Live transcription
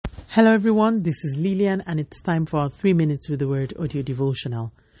Hello everyone, this is Lillian and it's time for our 3 Minutes with the Word audio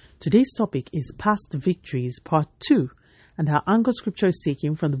devotional. Today's topic is Past Victories Part 2 and our anchor scripture is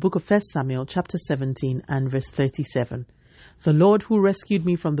taken from the book of 1 Samuel chapter 17 and verse 37. The Lord who rescued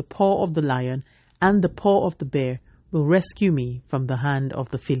me from the paw of the lion and the paw of the bear will rescue me from the hand of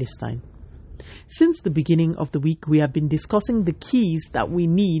the Philistine. Since the beginning of the week, we have been discussing the keys that we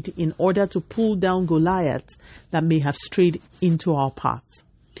need in order to pull down Goliaths that may have strayed into our paths.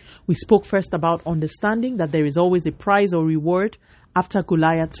 We spoke first about understanding that there is always a prize or reward after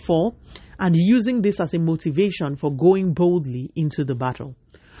Goliath's fall and using this as a motivation for going boldly into the battle.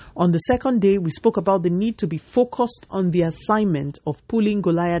 On the second day, we spoke about the need to be focused on the assignment of pulling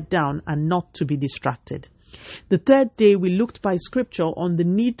Goliath down and not to be distracted. The third day, we looked by scripture on the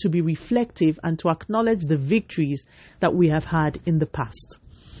need to be reflective and to acknowledge the victories that we have had in the past.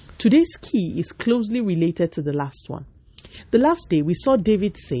 Today's key is closely related to the last one. The last day, we saw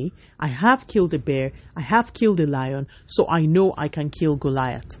David say, I have killed a bear, I have killed a lion, so I know I can kill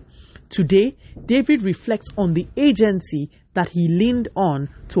Goliath. Today, David reflects on the agency that he leaned on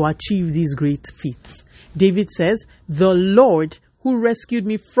to achieve these great feats. David says, the Lord who rescued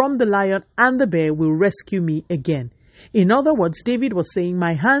me from the lion and the bear will rescue me again. In other words, David was saying,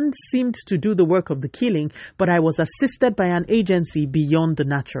 my hand seemed to do the work of the killing, but I was assisted by an agency beyond the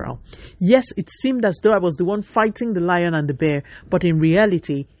natural. Yes, it seemed as though I was the one fighting the lion and the bear, but in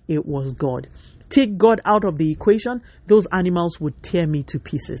reality, it was God. Take God out of the equation, those animals would tear me to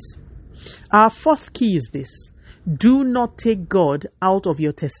pieces. Our fourth key is this. Do not take God out of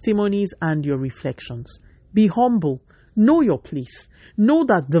your testimonies and your reflections. Be humble. Know your place. Know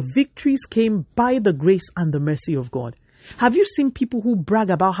that the victories came by the grace and the mercy of God. Have you seen people who brag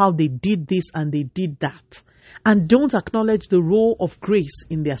about how they did this and they did that and don't acknowledge the role of grace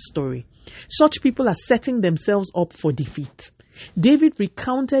in their story? Such people are setting themselves up for defeat. David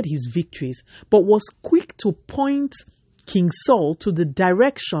recounted his victories but was quick to point King Saul to the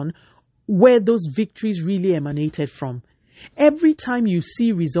direction where those victories really emanated from. Every time you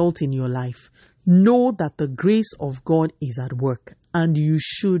see results in your life, know that the grace of God is at work and you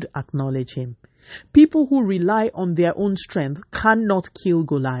should acknowledge him. People who rely on their own strength cannot kill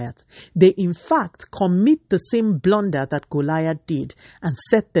Goliath. They in fact commit the same blunder that Goliath did and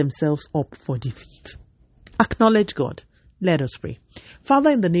set themselves up for defeat. Acknowledge God. Let us pray. Father,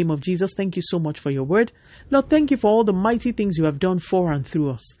 in the name of Jesus, thank you so much for your word. Lord, thank you for all the mighty things you have done for and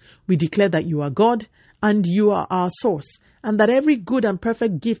through us. We declare that you are God and you are our source, and that every good and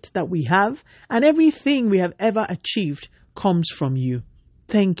perfect gift that we have and everything we have ever achieved comes from you.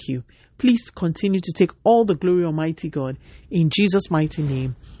 Thank you. Please continue to take all the glory, Almighty God. In Jesus' mighty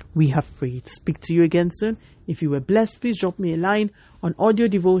name, we have prayed. Speak to you again soon. If you were blessed, please drop me a line on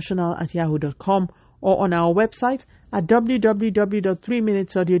audiodevotional@yahoo.com or on our website at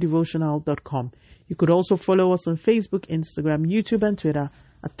www.3minutesaudiodevotional.com. You could also follow us on Facebook, Instagram, YouTube, and Twitter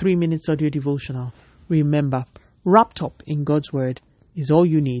at 3 Minutes Audio Devotional. Remember, wrapped up in God's word is all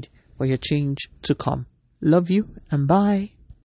you need for your change to come. Love you and bye.